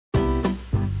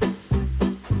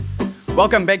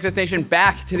Welcome, Bankless Nation,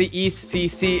 back to the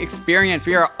EthCC experience.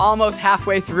 We are almost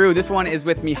halfway through. This one is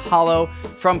with Mihailo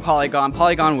from Polygon.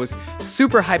 Polygon was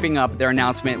super hyping up their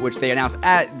announcement, which they announced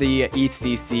at the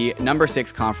EthCC number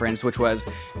 6 conference, which was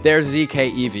their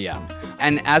zkEVM.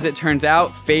 And as it turns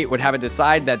out, fate would have it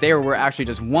decide that they were actually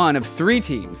just one of 3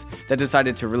 teams that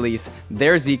decided to release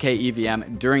their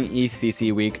zkEVM during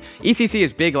EthCC week. EthCC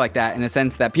is big like that in the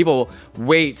sense that people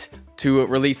wait to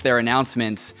release their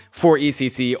announcements for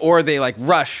EthCC, or they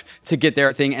rush to get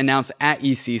their thing announced at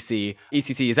EthCC.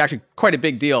 EthCC is actually quite a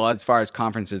big deal as far as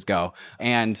conferences go.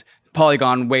 And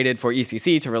Polygon waited for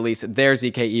EthCC to release their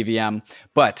zkEVM,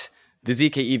 but the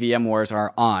zkEVM wars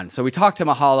are on. So we talked to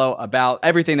Mihailo about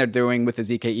everything they're doing with the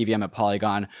zkEVM at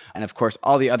Polygon, and of course,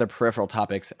 all the other peripheral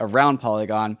topics around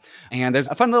Polygon. And there's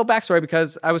a fun little backstory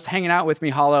because I was hanging out with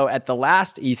Mihailo at the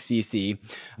last EthCC,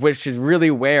 which is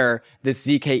really where this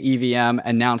zkEVM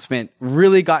announcement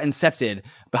really got incepted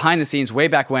behind the scenes way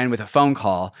back when with a phone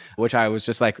call, which I was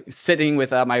just sitting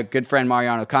with my good friend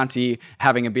Mariano Conti,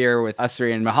 having a beer with us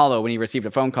 3 and Mihailo when he received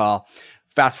a phone call.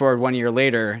 Fast forward 1 year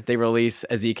later, they release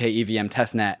a zkEVM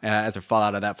testnet as a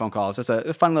fallout of that phone call. It's just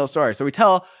a fun little story. So we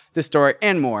tell this story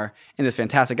and more in this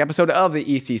fantastic episode of the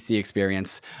EthCC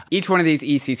experience. Each one of these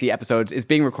EthCC episodes is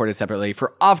being recorded separately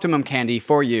for optimum candy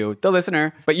for you, the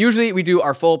listener. But usually we do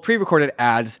our full pre-recorded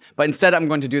ads, but instead I'm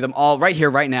going to do them all right here,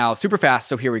 right now, super fast.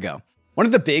 So here we go. One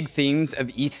of the big themes of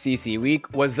EthCC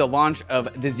week was the launch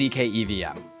of the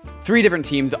zkEVM. 3 different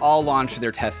teams all launched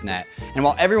their testnet, and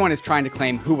while everyone is trying to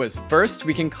claim who was first,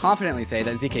 we can confidently say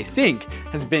that zkSync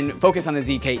has been focused on the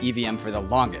zkEVM for the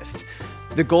longest.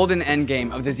 The golden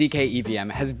endgame of the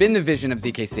zkEVM has been the vision of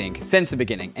zkSync since the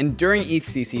beginning, and during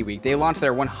EthCC week, they launched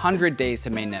their 100 days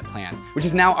to mainnet plan, which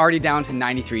is now already down to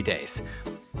 93 days.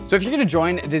 So if you're going to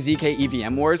join the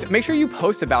zkEVM wars, make sure you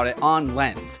post about it on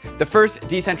Lens, the first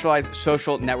decentralized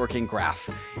social networking graph.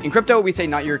 In crypto, we say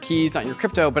not your keys, not your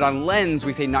crypto, but on Lens,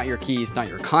 we say not your keys, not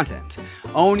your content.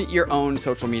 Own your own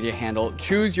social media handle,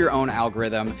 choose your own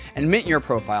algorithm, and mint your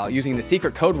profile using the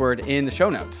secret code word in the show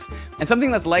notes. And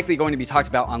something that's likely going to be talked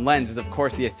about on Lens is, of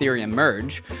course, the Ethereum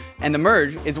merge. And the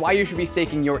merge is why you should be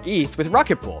staking your ETH with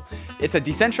Rocket Pool. It's a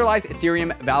decentralized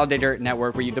Ethereum validator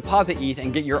network where you deposit ETH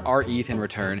and get your RETH in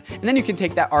return, and then you can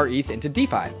take that RETH into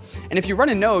DeFi. And if you run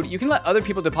a node, you can let other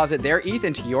people deposit their ETH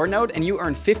into your node, and you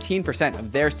earn 15%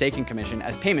 of their staking commission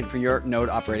as payment for your node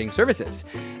operating services.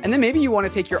 And then maybe you want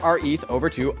to take your RETH over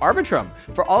to Arbitrum.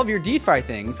 For all of your DeFi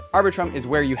things, Arbitrum is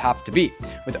where you have to be.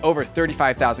 With over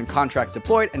 35,000 contracts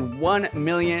deployed and 1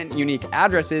 million unique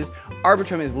addresses,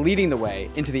 Arbitrum is leading the way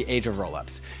into the age of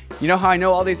rollups. You know how I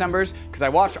know all these numbers? Because I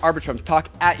watched Arbitrum's talk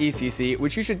at EthCC,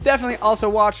 which you should definitely also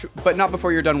watch, but not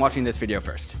before you're done watching this video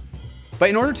first. But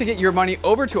in order to get your money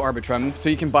over to Arbitrum so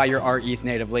you can buy your RETH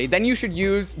natively, then you should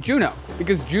use Juno,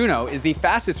 because Juno is the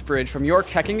fastest bridge from your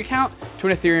checking account to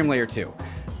an Ethereum Layer 2.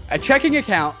 A checking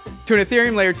account to an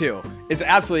Ethereum Layer 2 is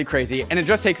absolutely crazy, and it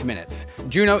just takes minutes.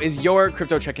 Juno is your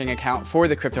crypto checking account for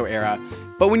the crypto era.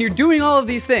 But when you're doing all of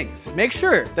these things, make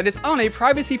sure that it's on a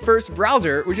privacy-first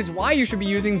browser, which is why you should be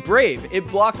using Brave. It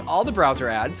blocks all the browser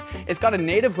ads, it's got a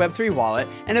native Web3 wallet,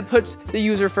 and it puts the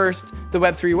user first the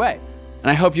Web3 way.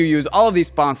 And I hope you use all of these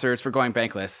sponsors for going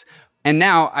bankless. And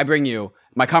now I bring you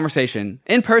my conversation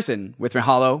in person with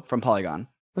Mihailo from Polygon.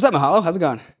 What's up, Mihailo? How's it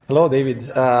going? Hello, David.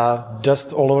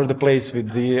 Just all over the place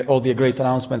with all the great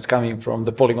announcements coming from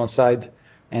the Polygon side.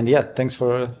 And yeah, thanks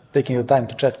for taking the time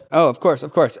to chat. Oh, of course,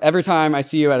 of course. Every time I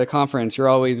see you at a conference, you're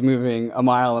always moving a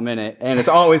mile a minute. And it's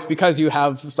always because you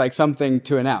have something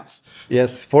to announce.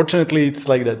 Yes, fortunately, it's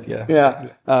like that, yeah.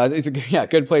 Yeah, it's a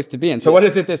good place to be in. So what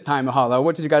is it this time, Mihailo?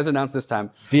 What did you guys announce this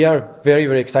time? We are very,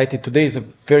 very excited. Today is a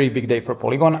very big day for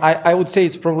Polygon. I would say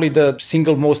it's probably the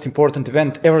single most important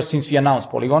event ever since we announced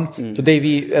Polygon. Today,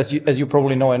 we, as you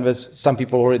probably know, and as some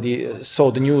people already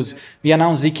saw the news, we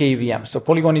announced zkEVM. So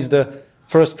Polygon is the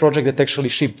first project that actually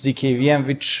shipped zkEVM,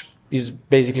 which is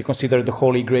basically considered the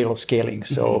holy grail of scaling.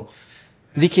 So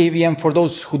zkEVM, for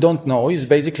those who don't know, is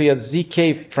basically a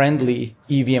zk-friendly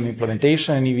EVM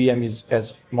implementation. And EVM is,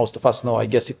 as most of us know, I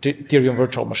guess, Ethereum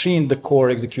virtual machine, the core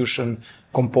execution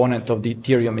component of the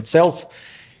Ethereum itself.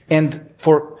 And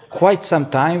for quite some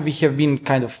time, we have been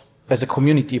kind of, as a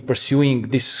community, pursuing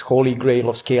this holy grail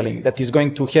of scaling that is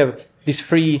going to have these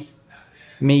 3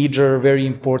 major, very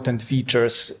important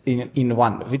features in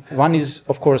one. One is,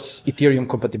 of course, Ethereum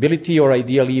compatibility, or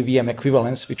ideally EVM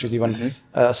equivalence, which is even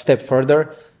a step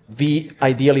further. We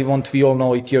all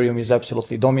know Ethereum is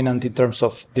absolutely dominant in terms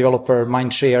of developer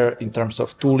mindshare, in terms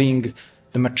of tooling,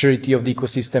 the maturity of the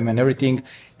ecosystem and everything.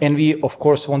 And we, of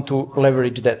course, want to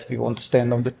leverage that. We want to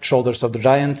stand on the shoulders of the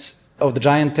giants. of the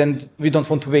giant, and we don't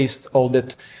want to waste all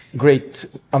that great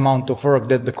amount of work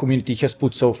that the community has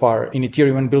put so far in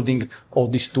Ethereum and building all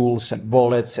these tools and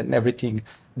wallets and everything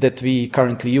that we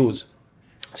currently use.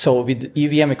 So with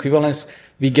EVM equivalence,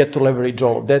 we get to leverage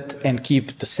all of that and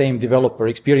keep the same developer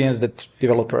experience that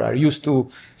developers are used to,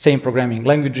 same programming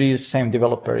languages, same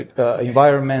developer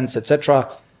environments,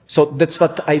 etc. So that's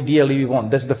what ideally we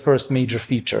want. That's the first major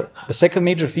feature. The second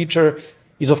major feature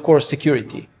is, of course,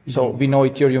 security. So we know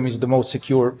Ethereum is the most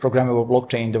secure programmable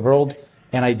blockchain in the world.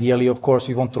 And ideally, of course,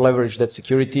 we want to leverage that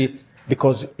security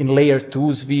because in layer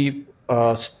 2s, we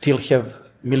still have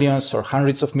millions or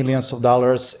hundreds of millions of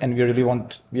dollars, and we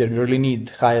really need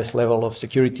highest level of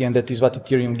security, and that is what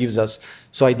Ethereum gives us.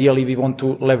 So ideally, we want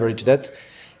to leverage that.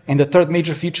 And the third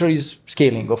major feature is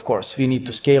scaling, of course. We need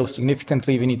to scale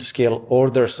significantly. We need to scale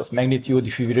orders of magnitude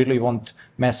if we really want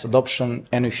mass adoption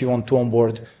and if you want to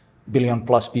onboard billion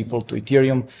plus people to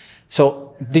Ethereum.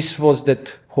 So this was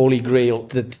that holy grail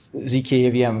that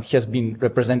zkEVM has been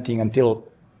representing until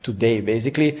today,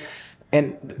 basically.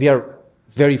 And we are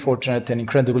very fortunate and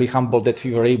incredibly humbled that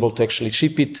we were able to actually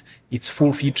ship it. It's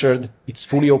full featured, it's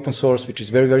fully open source, which is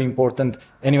very, very important.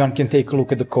 Anyone can take a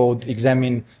look at the code,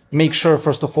 examine, make sure,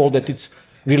 first of all, that it's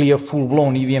really a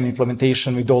full-blown EVM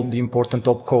implementation with all the important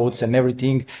opcodes and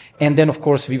everything. And then, of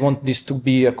course, we want this to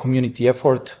be a community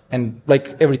effort. And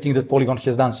like everything that Polygon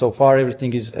has done so far,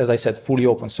 everything is, as I said, fully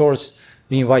open source.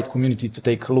 We invite community to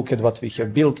take a look at what we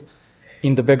have built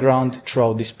in the background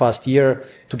throughout this past year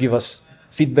to give us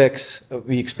feedbacks.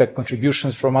 We expect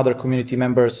contributions from other community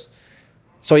members.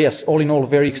 So yes, all in all,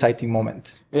 very exciting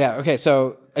moment. Yeah. Okay.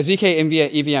 So a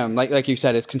zkEVM, like you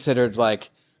said, is considered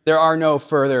like there are no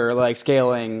further like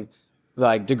scaling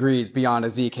like degrees beyond a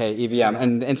zkEVM.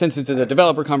 And since this is a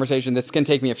developer conversation, this can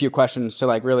take me a few questions to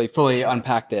like really fully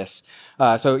unpack this.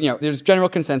 So, there's general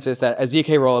consensus that a zk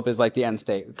rollup is like the end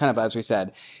state, kind of as we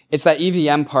said. It's that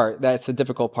EVM part that's the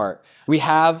difficult part. We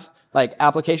have like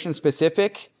application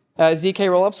specific zk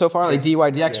rollup so far, like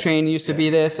DYDX chain used to be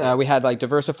this. We had like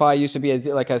Diversify used to be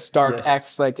a Stark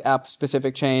X like app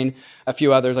specific chain. A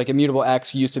few others like Immutable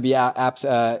X used to be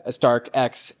a Stark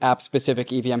X app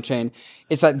specific EVM chain.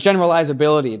 It's that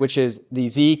generalizability, which is the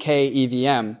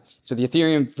zkEVM, so the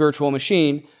Ethereum virtual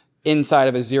machine inside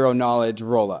of a zero knowledge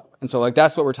rollup. And so like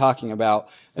that's what we're talking about.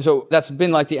 And so that's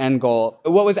been like the end goal.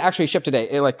 What was actually shipped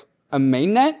today? Like a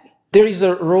mainnet? There is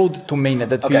a road to mainnet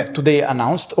that we today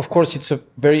announced. Of course, it's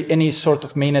any sort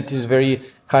of mainnet is very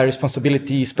high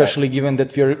responsibility, especially given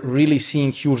that we are really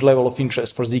seeing huge level of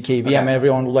interest for zkEVM.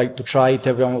 Everyone would like to try it.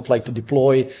 Everyone would like to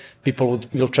deploy. People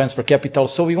will transfer capital.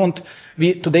 So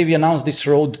today we announced this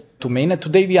road to mainnet.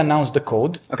 Today we announced the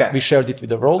code. We shared it with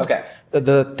the world.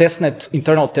 The testnet,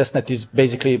 internal testnet is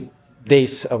basically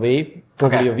days away,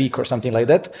 probably a week or something like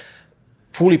that.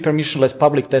 Fully permissionless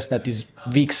public testnet is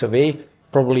weeks away.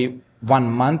 Probably 1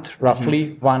 month,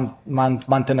 roughly, 1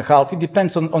 month and a half. It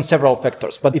depends on several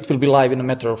factors, but it will be live in a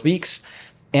matter of weeks.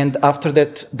 And after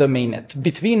that, the mainnet.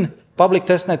 Between public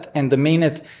testnet and the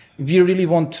mainnet, we really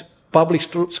want public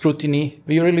scrutiny.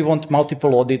 We really want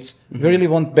multiple audits. We really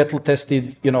want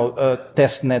battle-tested,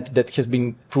 testnet that has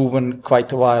been proven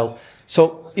quite a while.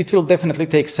 So it will definitely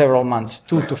take several months,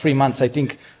 2 to 3 months, I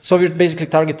think. So we're basically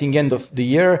targeting end of the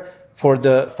year for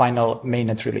the final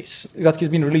mainnet release. What has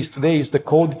been released today is the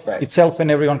code itself,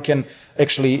 and everyone can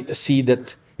actually see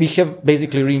that we have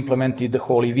basically re-implemented the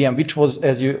whole EVM, which was,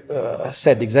 as you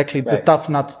said, exactly the tough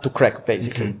nut to crack,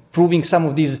 basically. Proving some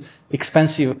of these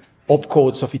expensive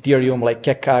opcodes of Ethereum, like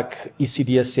KEKAK,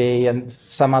 ECDSA, and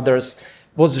some others,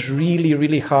 was really,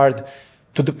 really hard,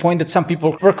 to the point that some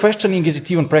people were questioning, is it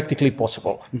even practically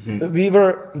possible? We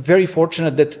were very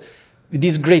fortunate that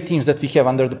these great teams that we have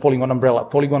under the Polygon umbrella,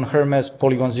 Polygon Hermes,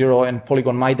 Polygon Zero, and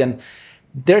Polygon Maiden,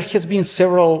 there has been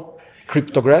several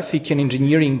cryptographic and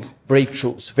engineering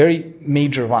breakthroughs, very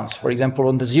major ones. For example,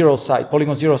 on the Zero side,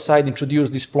 Polygon Zero side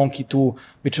introduced this Plonky 2,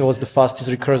 which was the fastest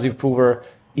recursive prover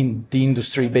in the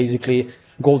industry, basically.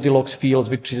 Goldilocks fields,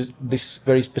 which is this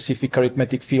very specific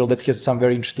arithmetic field that has some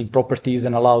very interesting properties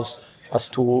and allows us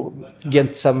to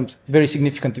get some very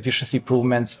significant efficiency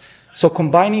improvements. So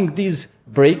combining these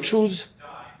breakthroughs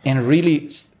and really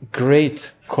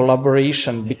great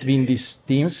collaboration between these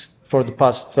teams for the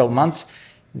past 12 months,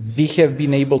 we have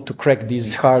been able to crack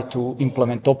these hard to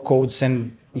implement opcodes.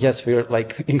 And yes, we're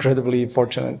like incredibly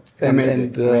fortunate and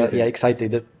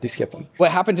excited that this happened.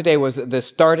 What happened today was the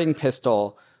starting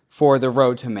pistol for the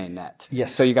road to mainnet.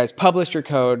 Yes. So you guys published your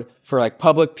code for like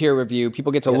public peer review.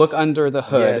 People get to look under the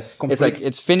hood. Yes,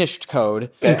 it's finished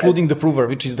code. Including the prover,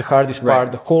 which is the hardest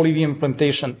part, the whole EVM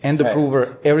implementation and the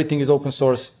prover. Everything is open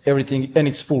source, everything, and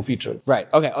it's full featured. Right.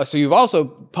 Okay. So you've also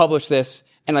published this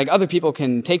and like other people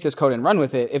can take this code and run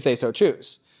with it if they so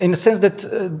choose. In the sense that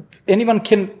anyone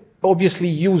can obviously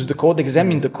use the code,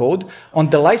 examine the code. On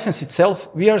the license itself,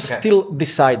 we are still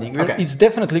deciding. It's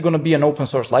definitely going to be an open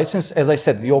source license. As I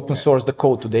said, we open source the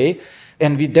code today,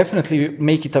 and we definitely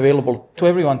make it available to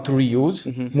everyone to reuse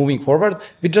moving forward.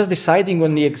 We're just deciding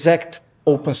on the exact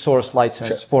open source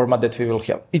license format that we will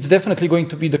have. It's definitely going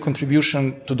to be the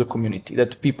contribution to the community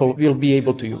that people will be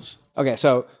able to use. Okay,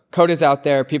 so code is out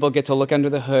there. People get to look under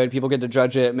the hood. People get to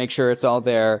judge it, make sure it's all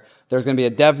there. There's going to be a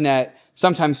dev net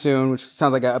sometime soon, which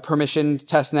sounds like a permissioned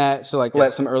test net. So like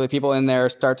let some early people in there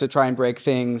start to try and break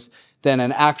things. Then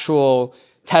an actual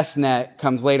test net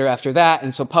comes later after that.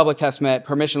 And so public test net,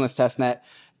 permissionless test net,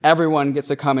 everyone gets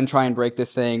to come and try and break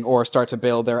this thing or start to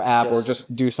build their app or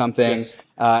just do something.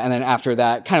 And then after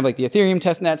that, kind of like the Ethereum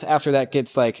test nets, after that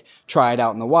gets like tried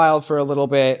out in the wild for a little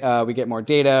bit. We get more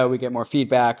data, we get more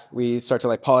feedback. We start to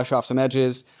like polish off some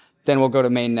edges. Then we'll go to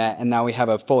mainnet, and now we have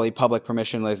a fully public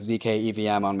permissionless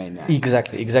zkEVM on mainnet.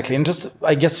 Exactly. And just,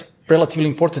 I guess, relatively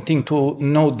important thing to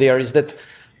note there is that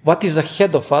what is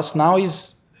ahead of us now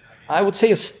is, I would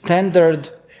say, a standard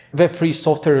Web3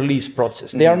 software release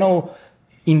process. There are no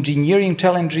engineering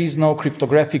challenges, no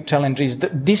cryptographic challenges.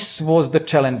 This was the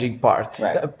challenging part,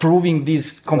 proving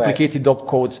these complicated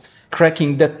opcodes,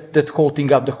 cracking that whole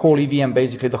thing up, the whole EVM,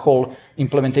 basically the whole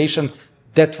implementation.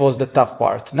 That was the tough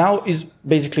part. Now is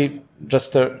basically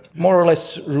just a more or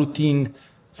less routine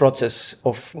process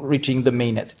of reaching the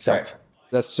mainnet itself.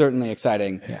 That's certainly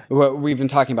exciting. What we've been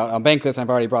talking about on Bankless, I've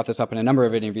already brought this up in a number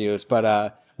of interviews,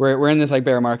 but we're in this like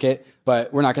bear market,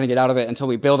 but we're not going to get out of it until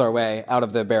we build our way out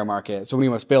of the bear market. So we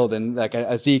must build, and like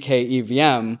a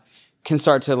zkEVM can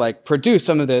start to like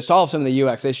solve some of the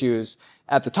UX issues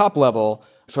at the top level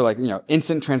for like,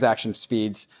 instant transaction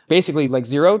speeds, basically like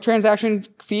zero transaction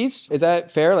fees. Is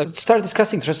that fair? Like start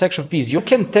discussing transaction fees. You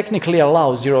can technically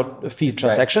allow zero fee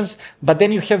transactions, but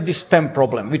then you have this spam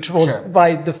problem, which was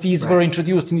why the fees were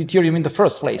introduced in Ethereum in the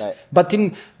first place. But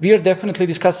we are definitely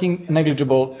discussing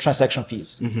negligible transaction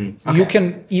fees. You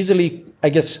can easily,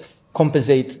 I guess,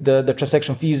 compensate the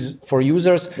transaction fees for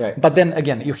users. But then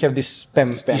again, you have this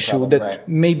spam issue problem, that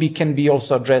maybe can be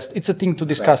also addressed. It's a thing to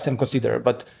discuss and consider,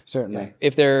 but certainly.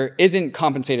 If there isn't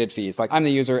compensated fees, like I'm the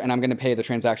user and I'm going to pay the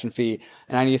transaction fee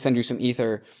and I need to send you some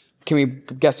Ether, can we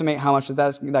guesstimate how much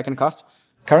that can cost?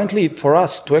 Currently, for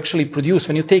us to actually produce,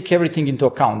 when you take everything into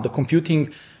account, the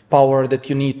computing power that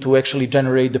you need to actually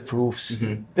generate the proofs,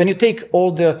 when you take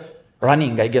all the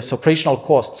running, I guess, operational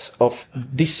costs of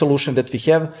this solution that we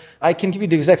have, I can give you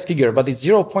the exact figure, but it's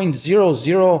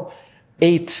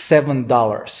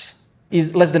 $0.0087.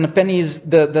 Is less than a penny is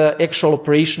the actual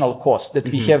operational cost that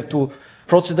we have to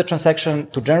process the transaction,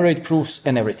 to generate proofs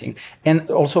and everything.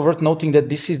 And also worth noting that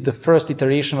this is the first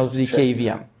iteration of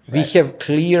zkEVM. We have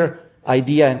clear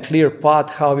idea and clear path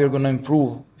how we're going to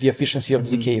improve the efficiency of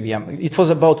zkEVM. It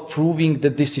was about proving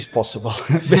that this is possible,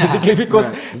 basically, because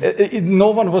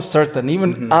no one was certain.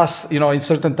 Even us, in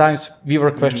certain times we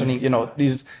were questioning,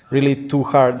 this is really too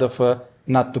hard of a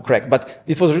nut to crack. But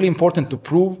it was really important to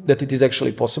prove that it is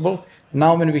actually possible.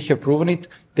 Now, when we have proven it,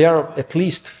 there are at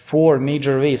least 4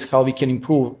 major ways how we can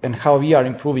improve and how we are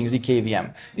improving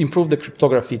zkEVM. Improve the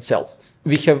cryptography itself.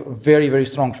 We have very, very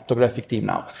strong cryptographic team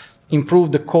now.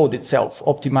 Improve the code itself,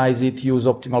 optimize it, use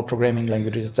optimal programming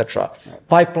languages, etc.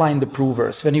 Pipeline the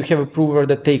provers. When you have a prover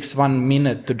that takes 1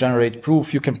 minute to generate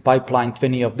proof, you can pipeline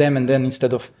 20 of them, and then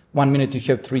instead of 1 minute, you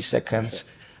have 3 seconds.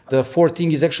 The fourth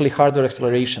thing is actually hardware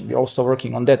acceleration. We're also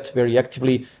working on that very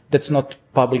actively. That's not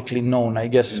publicly known, I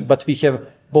guess, but we have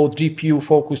both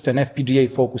GPU-focused and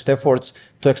FPGA-focused efforts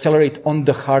to accelerate on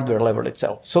the hardware level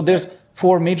itself. So there's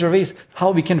 4 major ways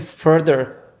how we can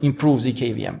further improve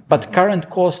zkEVM. But current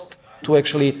cost to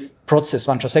actually process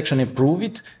one transaction and prove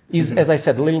it is, as I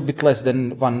said, a little bit less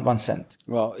than one cent.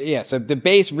 Well, yeah. So the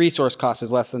base resource cost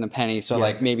is less than a penny. So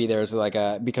like maybe there's like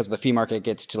because the fee market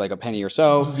gets to like a penny or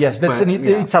so. Yes,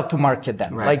 it's up to market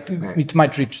then. It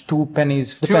might reach 2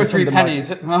 pennies. 2 or 3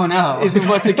 pennies. Oh no.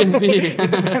 What's it going to be?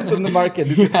 It depends on the market.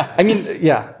 I mean,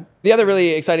 The other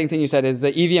really exciting thing you said is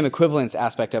the EVM equivalence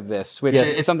aspect of this, which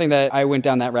is something that I went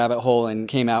down that rabbit hole and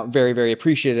came out very, very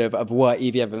appreciative of what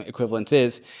EVM equivalence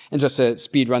is. And just to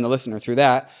speed run the listener through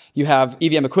that, you have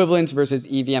EVM equivalence versus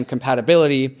EVM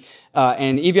compatibility.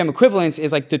 And EVM equivalence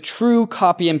is like the true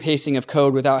copy and pasting of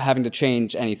code without having to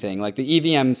change anything. Like the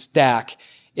EVM stack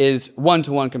is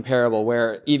one-to-one comparable,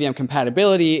 where EVM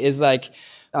compatibility is like,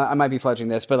 I might be fudging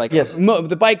this, but like the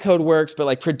bytecode works, but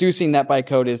like producing that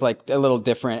bytecode is like a little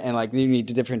different, and like you need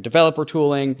different developer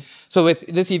tooling. So with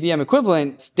this EVM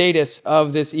equivalent status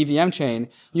of this EVM chain,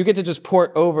 you get to just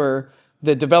port over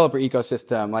the developer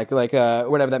ecosystem, like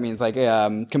whatever that means, like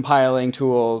compiling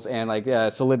tools and like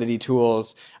Solidity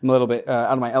tools. I'm a little bit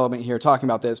out of my element here talking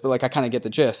about this, but like I kind of get the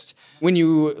gist. When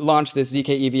you launch this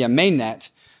zkEVM mainnet,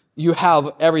 you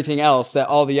have everything else that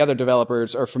all the other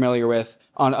developers are familiar with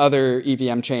on other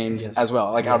EVM chains as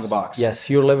well, like out of the box. Yes,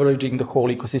 you're leveraging the whole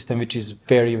ecosystem, which is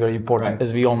very, very important,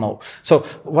 as we all know. So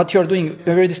what you're doing,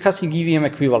 when we're discussing EVM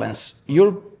equivalence,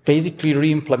 you're basically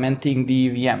re-implementing the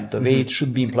EVM the way it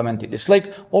should be implemented. It's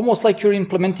like almost like you're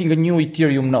implementing a new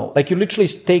Ethereum node. Like you literally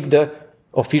take the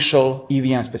official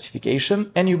EVM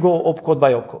specification and you go opcode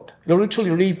by opcode. You're literally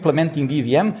re-implementing the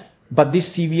EVM, but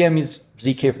this EVM is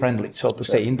zk friendly, so to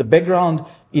say. In the background,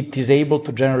 it is able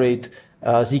to generate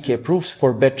zk proofs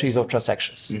for batches of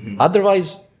transactions.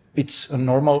 Otherwise, it's a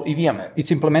normal EVM.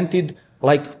 It's implemented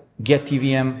like get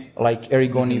EVM, like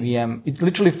Aragon EVM. It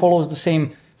literally follows the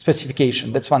same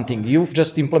specification. That's one thing. You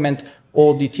just implement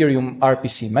all the Ethereum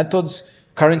RPC methods.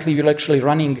 Currently, we're actually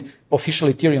running official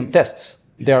Ethereum tests.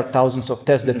 There are thousands of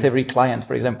tests that every client,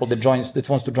 for example, that wants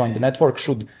to join the network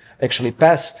should actually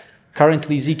pass.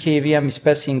 Currently, zkEVM is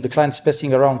passing, the client is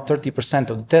passing around 30%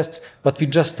 of the tests, but we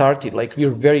just started. Like,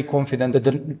 we're very confident that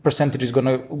the percentage is going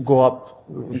to go up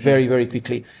very, very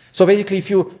quickly. So basically, if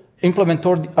you implement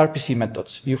all the RPC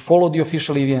methods, you follow the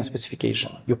official EVM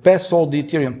specification, you pass all the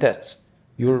Ethereum tests,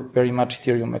 you're very much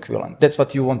Ethereum equivalent. That's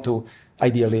what you want to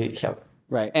ideally have.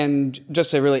 Right. And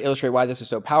just to really illustrate why this is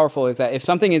so powerful is that if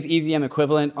something is EVM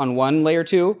equivalent on one layer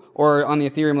 2 or on the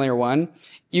Ethereum layer 1,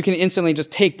 you can instantly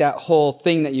just take that whole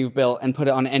thing that you've built and put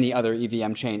it on any other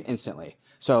EVM chain instantly.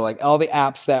 So like all the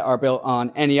apps that are built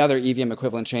on any other EVM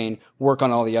equivalent chain work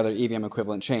on all the other EVM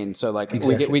equivalent chains. So like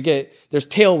we get there's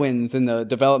tailwinds in the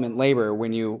development labor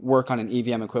when you work on an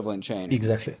EVM equivalent chain.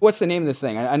 Exactly. What's the name of this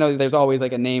thing? I know there's always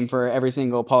like a name for every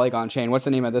single Polygon chain. What's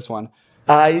the name of this one?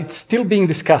 It's still being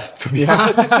discussed, to be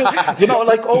honest.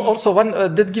 Also one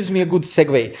that gives me a good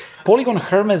segue. Polygon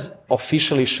Hermes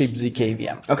officially shipped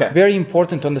zkEVM. Okay. Very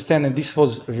important to understand, and this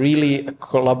was really a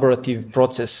collaborative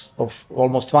process of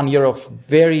almost 1 year of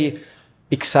very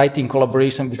exciting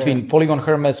collaboration between Polygon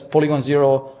Hermes, Polygon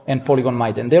Zero, and Polygon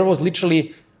Maiden. There was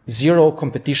literally zero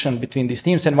competition between these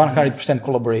teams and 100%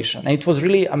 collaboration. And it was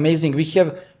really amazing. We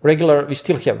still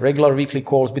have regular weekly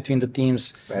calls between the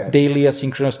teams, daily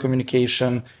asynchronous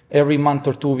communication. Every month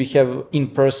or two, we have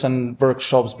in-person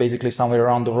workshops, basically somewhere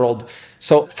around the world.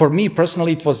 So for me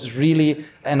personally, it was really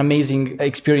an amazing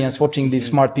experience watching these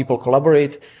smart people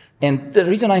collaborate. And the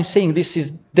reason I'm saying this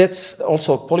is that's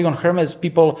also Polygon Hermes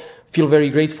people feel very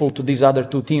grateful to these other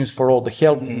two teams for all the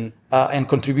help and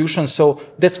contributions. So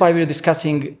that's why we're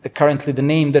discussing currently the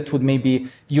name that would maybe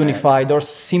unified or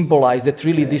symbolize that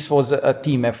really this was a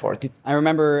team effort. I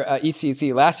remember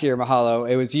EthCC last year, Mihailo.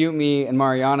 It was you, me, and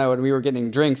Mariano, and we were getting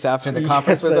drinks after the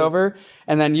conference was over.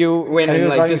 And then you went and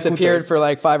like disappeared for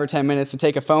like 5 or 10 minutes to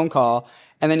take a phone call.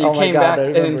 And then you came back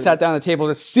and sat down at the table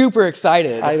just super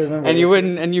excited. I remember.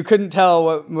 And you couldn't tell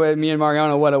what me and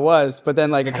Mariano what it was, but then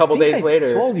like a couple days later.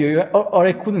 I told you, or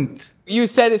I couldn't. You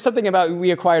said it's something about we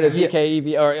acquired a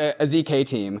zkEVM or a zk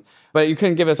team, but you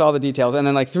couldn't give us all the details. And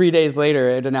then like 3 days later,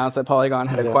 it announced that Polygon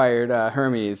had acquired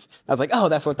Hermes. I was like, oh,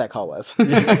 that's what that call was.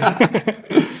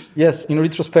 Yes, in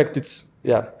retrospect, it's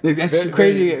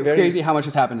crazy how much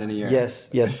has happened in a year.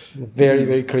 Yes,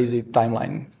 very crazy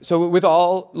timeline. So with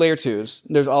all layer 2s,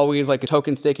 there's always like a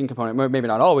token staking component. Maybe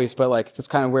not always, but like that's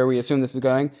kind of where we assume this is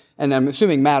going. And I'm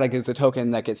assuming Matic is the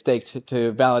token that gets staked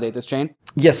to validate this chain.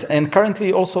 Yes, and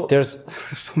currently also there's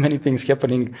so many things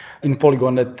happening in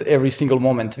Polygon at every single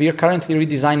moment. We are currently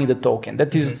redesigning the token.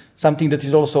 That is something that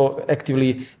is also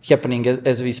actively happening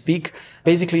as we speak.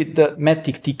 Basically, the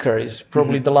Matic ticker is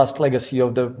probably the last legacy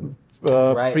of the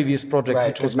previous project,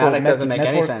 which was called Matic doesn't make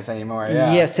Network. any sense anymore.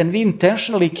 Yeah. Yes, and we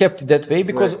intentionally kept it that way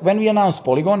because when we announced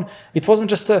Polygon, it wasn't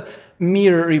just a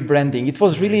mere rebranding. It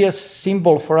was really a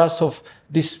symbol for us of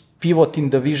this pivot in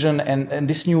the vision and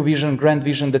this new vision, grand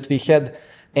vision that we had.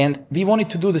 And we wanted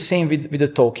to do the same with the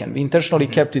token. We intentionally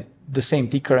kept it the same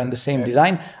ticker and the same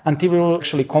design until we were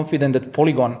actually confident that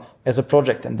Polygon as a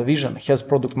project and the vision has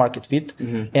product market fit.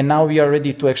 And now we are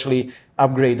ready to actually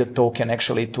upgrade the token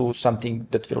actually to something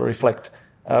that will reflect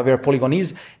where Polygon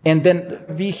is. And then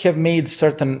we have made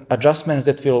certain adjustments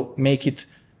that will make it,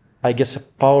 I guess, a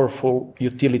powerful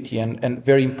utility and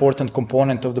very important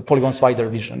component of the Polygon's wider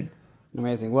vision.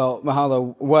 Amazing. Well,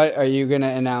 Mihailo, what are you going to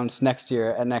announce next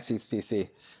year at next EthCC?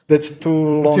 That's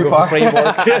too long of a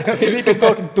framework. We can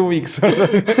talk in 2 weeks. But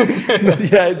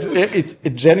yeah, it's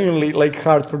genuinely like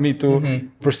hard for me to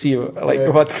perceive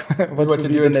like what to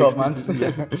do in 12 months.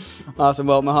 Awesome.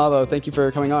 Well, Mihailo, thank you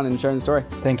for coming on and sharing the story.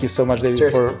 Thank you so much,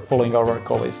 David, for following our work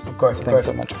always. Of course. Thanks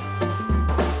so much.